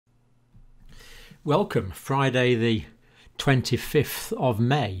Welcome, Friday the 25th of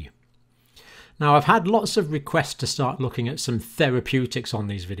May. Now I've had lots of requests to start looking at some therapeutics on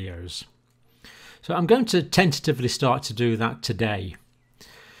these videos. So I'm going to tentatively start to do that today.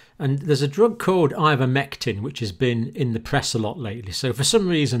 And there's a drug called Ivermectin which has been in the press a lot lately. So for some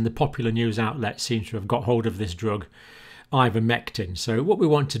reason the popular news outlets seem to have got hold of this drug, Ivermectin. So what we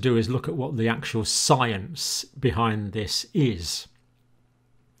want to do is look at what the actual science behind this is.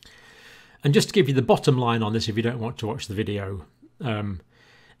 And just to give you the bottom line on this, if you don't want to watch the video,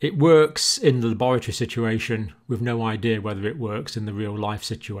 it works in the laboratory situation with no idea whether it works in the real life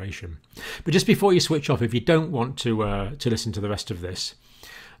situation. But just before you switch off, if you don't want to listen to the rest of this,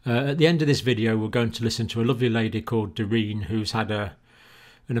 at the end of this video we're going to listen to a lovely lady called Doreen who's had an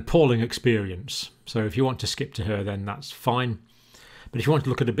appalling experience. So if you want to skip to her, then that's fine. But if you want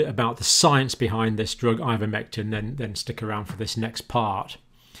to look at a bit about the science behind this drug, Ivermectin, then stick around for this next part.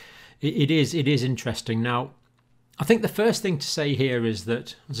 It is interesting. Now, I think the first thing to say here is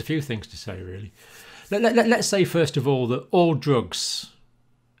that there's a few things to say really. Let's say first of all that all drugs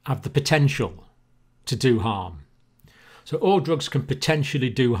have the potential to do harm. So all drugs can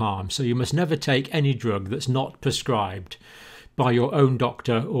potentially do harm. So you must never take any drug that's not prescribed by your own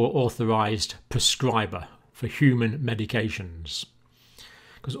doctor or authorised prescriber for human medications.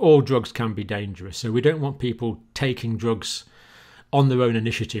 Because all drugs can be dangerous. So we don't want people taking drugs on their own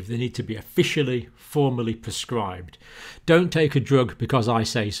initiative. They need to be officially, formally prescribed. Don't take a drug because I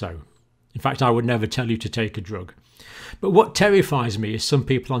say so. In fact, I would never tell you to take a drug. But what terrifies me is some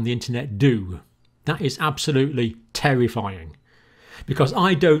people on the internet do. That is absolutely terrifying. Because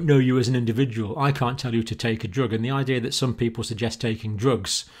I don't know you as an individual. I can't tell you to take a drug. And the idea that some people suggest taking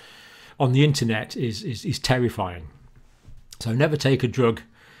drugs on the internet is terrifying. So never take a drug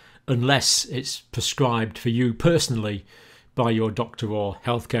unless it's prescribed for you personally by your doctor or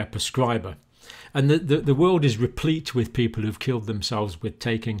healthcare prescriber. And the world is replete with people who've killed themselves with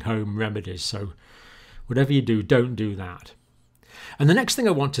taking home remedies. So whatever you do, don't do that. And the next thing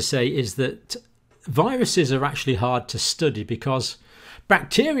I want to say is that viruses are actually hard to study because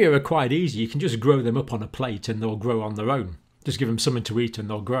bacteria are quite easy. You can just grow them up on a plate and they'll grow on their own. Just give them something to eat and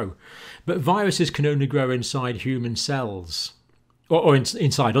they'll grow. But viruses can only grow inside human cells. Or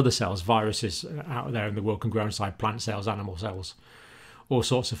inside other cells. Viruses out there in the world can grow inside plant cells, animal cells, all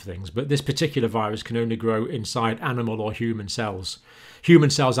sorts of things. But this particular virus can only grow inside animal or human cells. Human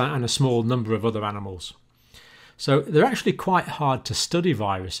cells and a small number of other animals. So they're actually quite hard to study,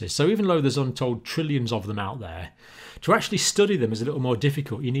 viruses. So even though there's untold trillions of them out there, to actually study them is a little more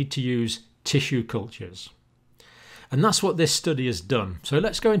difficult. You need to use tissue cultures. And that's what this study has done. So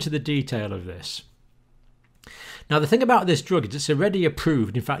let's go into the detail of this. Now, the thing about this drug is it's already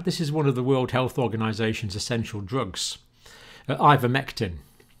approved. In fact, this is one of the World Health Organization's essential drugs, Ivermectin.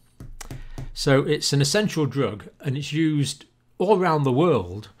 So it's an essential drug and it's used all around the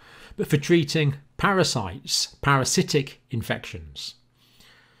world, but for treating parasites, parasitic infections.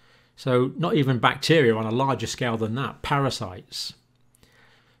 So not even bacteria, on a larger scale than that, parasites.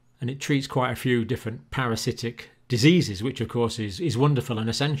 And it treats quite a few different parasitic diseases, which of course is wonderful and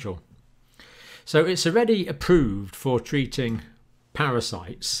essential. So it's already approved for treating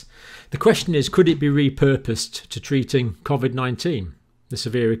parasites. The question is, could it be repurposed to treating COVID-19, the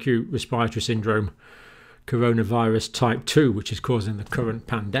severe acute respiratory syndrome, coronavirus type 2, which is causing the current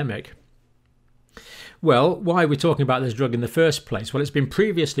pandemic? Well, why are we talking about this drug in the first place? Well, it's been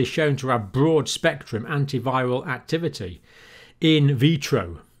previously shown to have broad spectrum antiviral activity in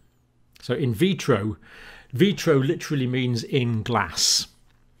vitro. So in vitro literally means in glass.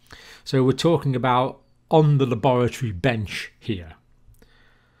 So we're talking about on the laboratory bench here.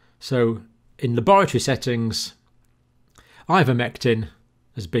 So in laboratory settings, Ivermectin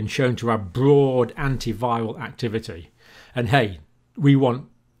has been shown to have broad antiviral activity. And hey, we want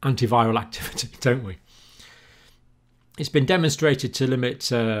antiviral activity, don't we? It's been demonstrated to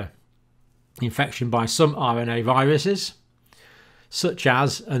limit infection by some RNA viruses, such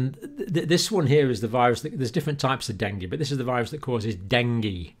as, and this one here is the virus, there's different types of dengue, but this is the virus that causes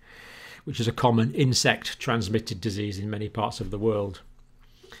dengue, which is a common insect-transmitted disease in many parts of the world.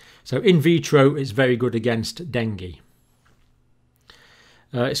 So in vitro, it's very good against dengue.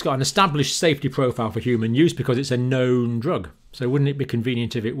 It's got an established safety profile for human use because it's a known drug. So wouldn't it be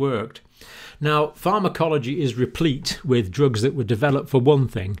convenient if it worked? Now, pharmacology is replete with drugs that were developed for one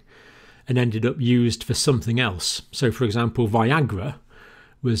thing and ended up used for something else. So, for example, Viagra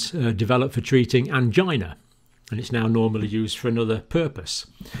was developed for treating angina, and it's now normally used for another purpose.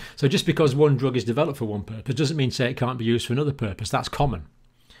 So just because one drug is developed for one purpose doesn't mean say it can't be used for another purpose. That's common.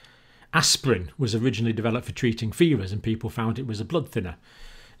 Aspirin was originally developed for treating fevers and people found it was a blood thinner.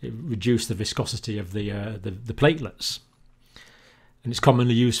 It reduced the viscosity of the platelets, and it's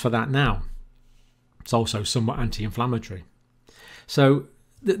commonly used for that now. It's also somewhat anti-inflammatory. So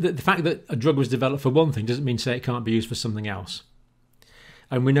the fact that a drug was developed for one thing doesn't mean to say it can't be used for something else.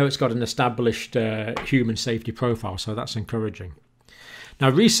 And we know it's got an established human safety profile, so that's encouraging. Now,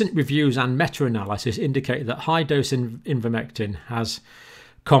 recent reviews and meta-analysis indicate that high-dose Ivermectin has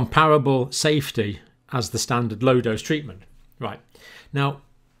comparable safety as the standard low-dose treatment. Right. Now,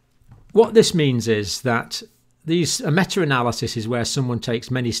 what this means is that a meta-analysis is where someone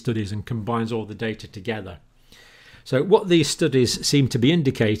takes many studies and combines all the data together. So what these studies seem to be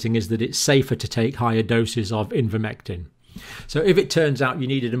indicating is that it's safer to take higher doses of Ivermectin. So if it turns out you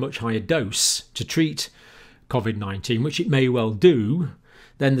needed a much higher dose to treat COVID-19, which it may well do,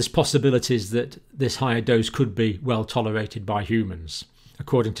 then there's possibilities that this higher dose could be well tolerated by humans,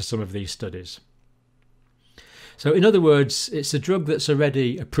 according to some of these studies. So in other words, it's a drug that's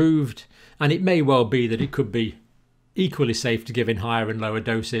already approved, and it may well be that it could be equally safe to give in higher and lower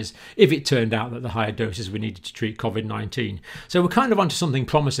doses if it turned out that the higher doses were needed to treat COVID-19. So we're kind of onto something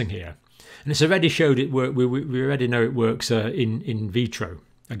promising here. And it's already showed it work. We already know it works in vitro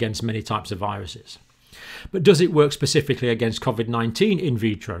against many types of viruses. But does it work specifically against COVID-19 in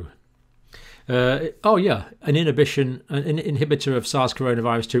vitro? Oh yeah, an inhibitor of SARS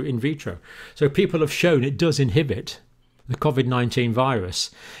coronavirus 2 in vitro. So people have shown it does inhibit the COVID-19 virus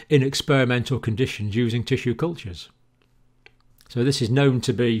in experimental conditions using tissue cultures. So this is known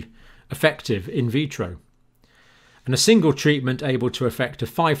to be effective in vitro. And a single treatment able to effect a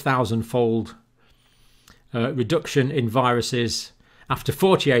 5,000-fold reduction in viruses after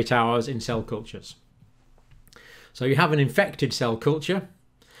 48 hours in cell cultures. So you have an infected cell culture,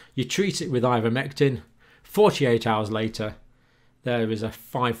 you treat it with ivermectin, 48 hours later there is a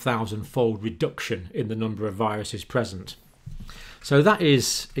 5,000-fold reduction in the number of viruses present. So that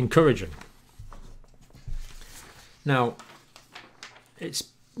is encouraging. Now, it's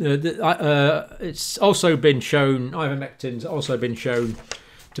also been shown, ivermectin's also been shown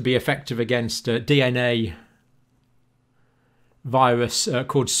to be effective against DNA virus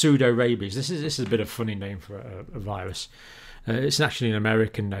called pseudorabies. This is a bit of a funny name for a virus. It's actually an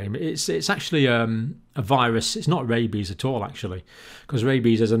American name. It's actually a virus. It's not rabies at all, actually, because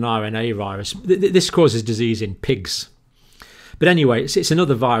rabies is an RNA virus. This causes disease in pigs. But anyway, it's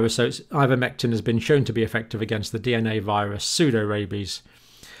another virus. So ivermectin has been shown to be effective against the DNA virus pseudorabies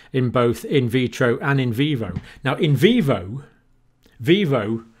in both in vitro and in vivo. Now, in vivo,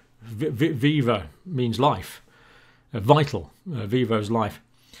 viva means life, vital, vivo's life.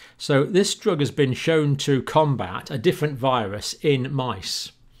 So this drug has been shown to combat a different virus in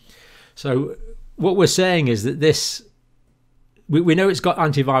mice. So what we're saying is that we know it's got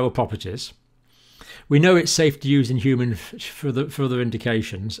antiviral properties. We know it's safe to use in humans for other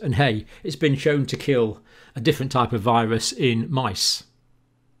indications. And hey, it's been shown to kill a different type of virus in mice.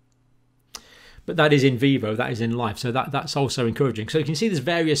 But that is in vivo, that is in life. So that's also encouraging. So you can see there's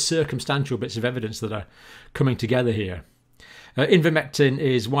various circumstantial bits of evidence that are coming together here. Ivermectin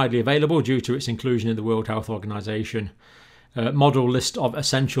is widely available due to its inclusion in the World Health Organization model list of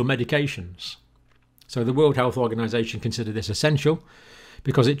essential medications. So the World Health Organization consider this essential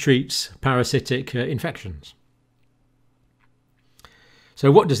because it treats parasitic infections.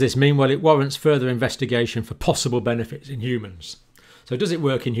 So what does this mean? Well, it warrants further investigation for possible benefits in humans. So does it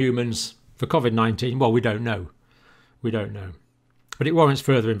work in humans for COVID-19? Well, we don't know. We don't know. But it warrants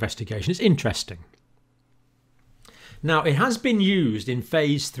further investigation. It's interesting. Now, it has been used in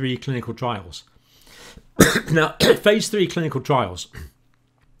phase 3 clinical trials. Now, phase 3 clinical trials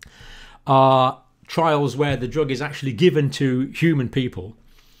are trials where the drug is actually given to human people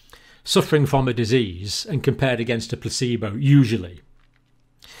suffering from a disease and compared against a placebo, usually.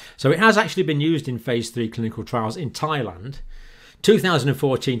 So it has actually been used in phase 3 clinical trials in Thailand,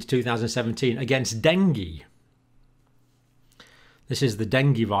 2014 to 2017, against dengue. This is the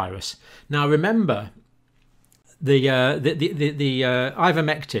dengue virus. Now, remember, the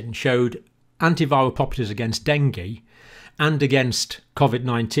ivermectin showed antiviral properties against dengue and against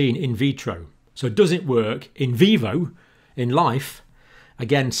COVID-19 in vitro. So does it work in vivo, in life,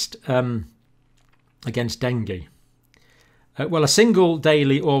 against dengue? Well, a single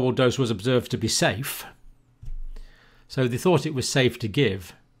daily oral dose was observed to be safe. So they thought it was safe to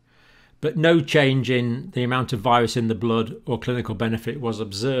give, but no change in the amount of virus in the blood or clinical benefit was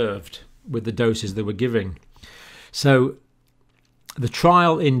observed with the doses they were giving. So the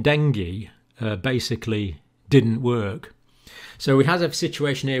trial in dengue basically didn't work. So we had a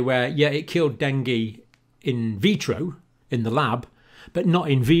situation here where, yeah, it killed dengue in vitro, in the lab, but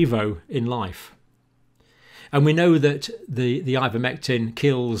not in vivo, in life. And we know that the ivermectin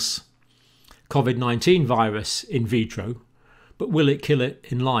kills COVID-19 virus in vitro, but will it kill it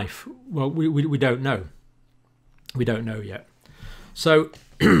in life? Well, we don't know. We don't know yet. So,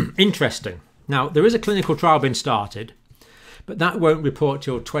 interesting. Now, there is a clinical trial being started, but that won't report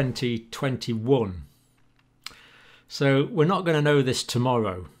till 2021. So we're not going to know this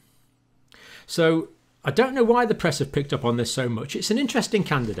tomorrow. So I don't know why the press have picked up on this so much. It's an interesting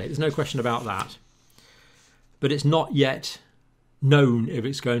candidate, there's no question about that. But it's not yet known if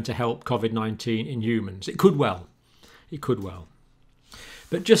it's going to help COVID-19 in humans. It could well. It could well.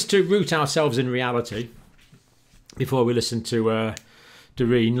 But just to root ourselves in reality, before we listen to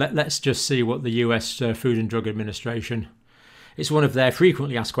Doreen, let's just see what the US Food and Drug Administration, it's one of their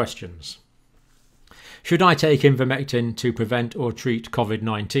frequently asked questions. Should I take Ivermectin to prevent or treat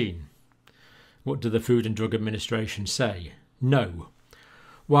COVID-19? What do the Food and Drug Administration say? No.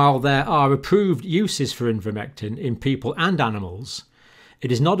 While there are approved uses for Ivermectin in people and animals,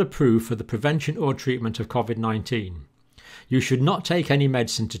 it is not approved for the prevention or treatment of COVID-19. You should not take any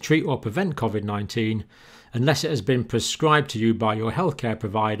medicine to treat or prevent COVID-19 unless it has been prescribed to you by your healthcare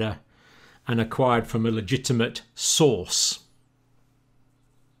provider and acquired from a legitimate source.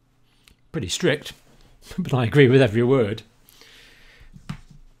 Pretty strict, but I agree with every word.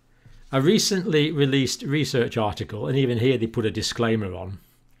 A recently released research article, and even here they put a disclaimer on,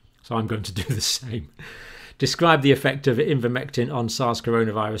 so I'm going to do the same, described the effect of Ivermectin on SARS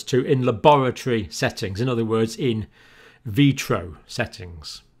coronavirus 2 in laboratory settings, in other words, in vitro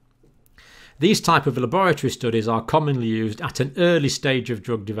settings. These type of laboratory studies are commonly used at an early stage of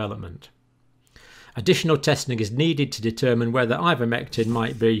drug development. Additional testing is needed to determine whether ivermectin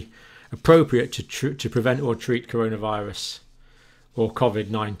might be appropriate to prevent or treat coronavirus or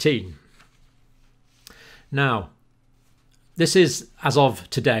COVID-19. Now, this is, as of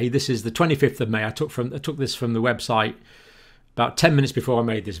today, this is the 25th of May. I took this from the website about 10 minutes before I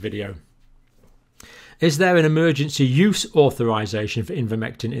made this video. Is there an emergency use authorization for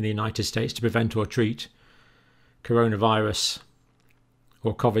Ivermectin in the United States to prevent or treat coronavirus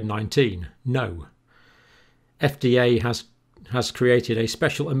or COVID-19? No. FDA has created a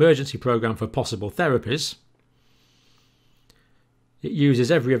special emergency program for possible therapies. It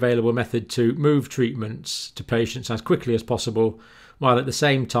uses every available method to move treatments to patients as quickly as possible, while at the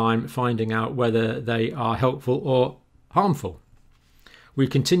same time finding out whether they are helpful or harmful. We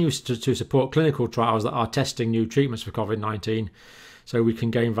continue to support clinical trials that are testing new treatments for COVID-19 so we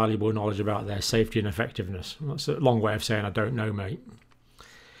can gain valuable knowledge about their safety and effectiveness. That's a long way of saying I don't know, mate.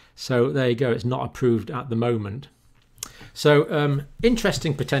 So there you go, it's not approved at the moment. So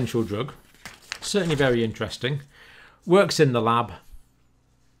interesting potential drug, certainly very interesting. Works in the lab.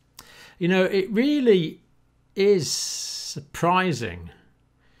 You know, it really is surprising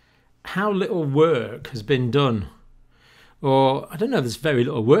how little work has been done. Or, I don't know, there's very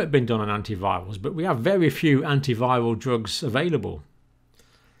little work been done on antivirals, but we have very few antiviral drugs available.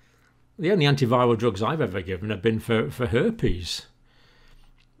 The only antiviral drugs I've ever given have been for herpes,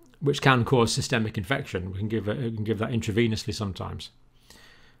 which can cause systemic infection. We can give that intravenously sometimes,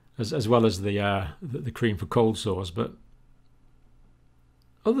 as well as the cream for cold sores. But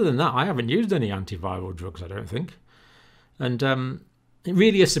other than that, I haven't used any antiviral drugs, I don't think. And it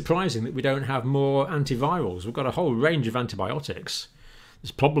really is surprising that we don't have more antivirals. We've got a whole range of antibiotics.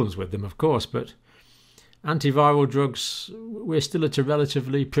 There's problems with them, of course, but antiviral drugs, we're still at a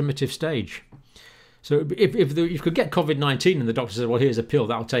relatively primitive stage. So if you could get COVID-19 and the doctor said, well, here's a pill,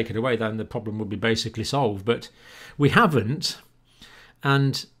 that'll take it away, then the problem would be basically solved. But we haven't.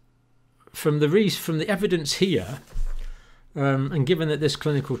 And from the evidence here, and given that this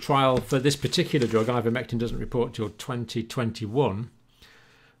clinical trial for this particular drug, ivermectin, doesn't report till 2021,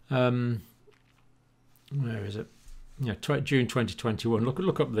 where is it? Yeah, June 2021.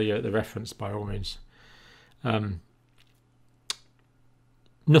 Look up the reference by all means.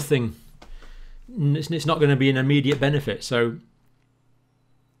 Nothing. It's not going to be an immediate benefit. So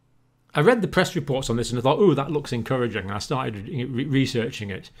I read the press reports on this and I thought, oh, that looks encouraging. And I started researching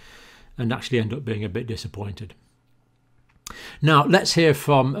it and actually ended up being a bit disappointed. Now, let's hear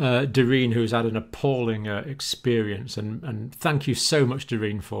from Doreen, who's had an appalling experience. And thank you so much,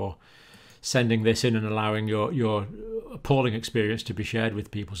 Doreen, for sending this in and allowing your appalling experience to be shared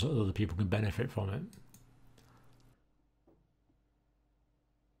with people so that other people can benefit from it.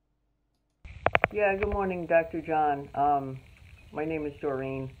 Yeah, good morning, Dr. John. My name is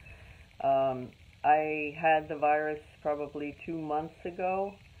Doreen. I had the virus probably 2 months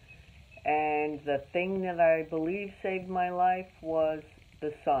ago, and the thing that I believe saved my life was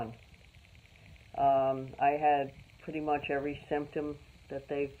the sun. I had pretty much every symptom that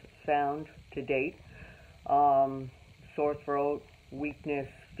they've found to date. sore throat, weakness,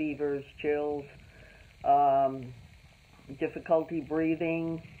 fevers, chills, difficulty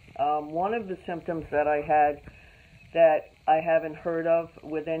breathing. One of the symptoms that I had that I haven't heard of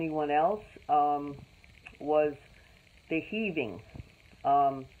with anyone else was the heaving.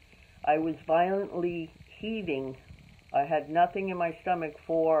 I was violently heaving. I had nothing in my stomach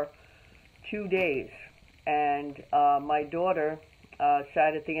for 2 days, and my daughter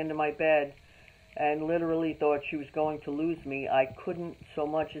sat at the end of my bed and literally thought she was going to lose me. I couldn't so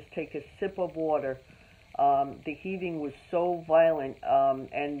much as take a sip of water. The heaving was so violent,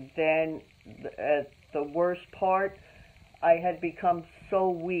 and then the worst part, I had become so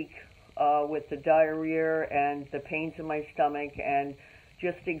weak with the diarrhea and the pains in my stomach and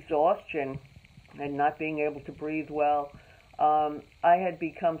just exhaustion and not being able to breathe well. I had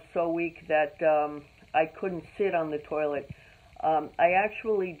become so weak that I couldn't sit on the toilet. I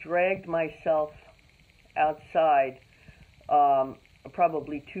actually dragged myself outside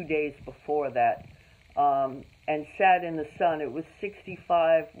probably 2 days before that, and sat in the sun. It was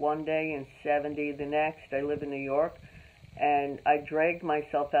 65 one day and 70 the next. I live in New York, and I dragged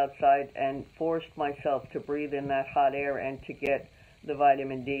myself outside and forced myself to breathe in that hot air and to get the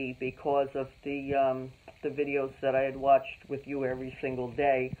vitamin D because of the videos that I had watched with you every single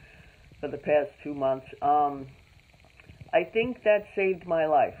day for the past 2 months. I think that saved my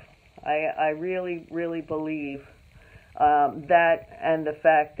life. I really, really believe that, and the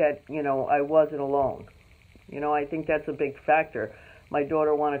fact that, you know, I wasn't alone. You know, I think that's a big factor. My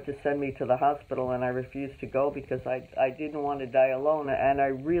daughter wanted to send me to the hospital, and I refused to go because I didn't want to die alone, and I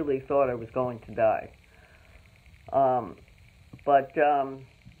really thought I was going to die. But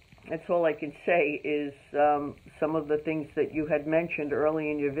that's all I can say is some of the things that you had mentioned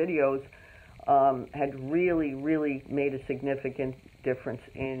early in your videos had really, really made a significant difference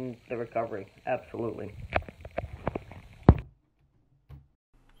in the recovery. Absolutely.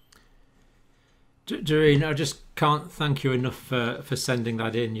 Doreen, I just can't thank you enough for sending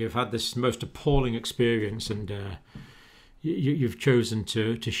that in. You've had this most appalling experience, and you've chosen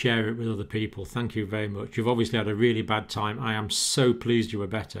to share it with other people. Thank you very much. You've obviously had a really bad time. I am so pleased you were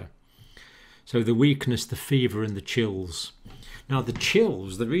better. So the weakness, the fever, and the chills. Now the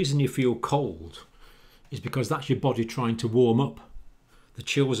chills, the reason you feel cold is because that's your body trying to warm up. The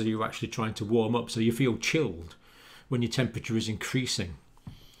chills are you actually trying to warm up, so you feel chilled when your temperature is increasing,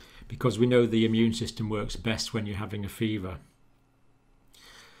 because we know the immune system works best when you're having a fever.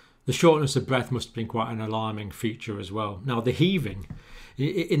 The shortness of breath must have been quite an alarming feature as well. Now the heaving,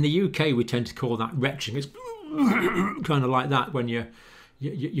 in the UK we tend to call that retching. It's kind of like that when you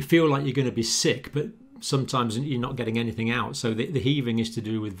feel like you're going to be sick, but sometimes you're not getting anything out. So the heaving is to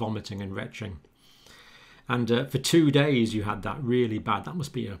do with vomiting and retching. And for 2 days you had that really bad. That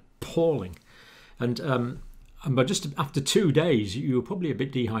must be appalling. And but just after 2 days, you were probably a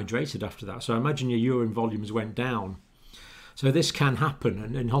bit dehydrated after that. So I imagine your urine volumes went down. So this can happen.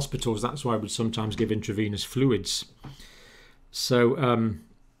 And in hospitals, that's why I would sometimes give intravenous fluids. So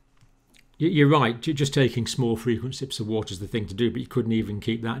you're right. Just taking small frequent sips of water is the thing to do. But you couldn't even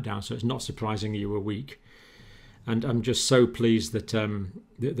keep that down. So it's not surprising you were weak. And I'm just so pleased that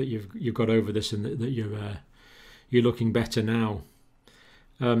that you've got over this and that you're looking better now.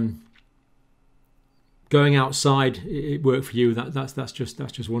 Going outside, it worked for you. That's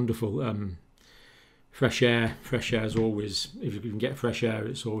just wonderful. Fresh air is always, if you can get fresh air,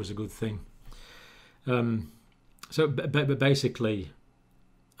 it's always a good thing. So, but basically,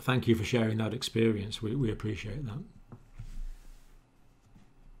 thank you for sharing that experience. We appreciate that.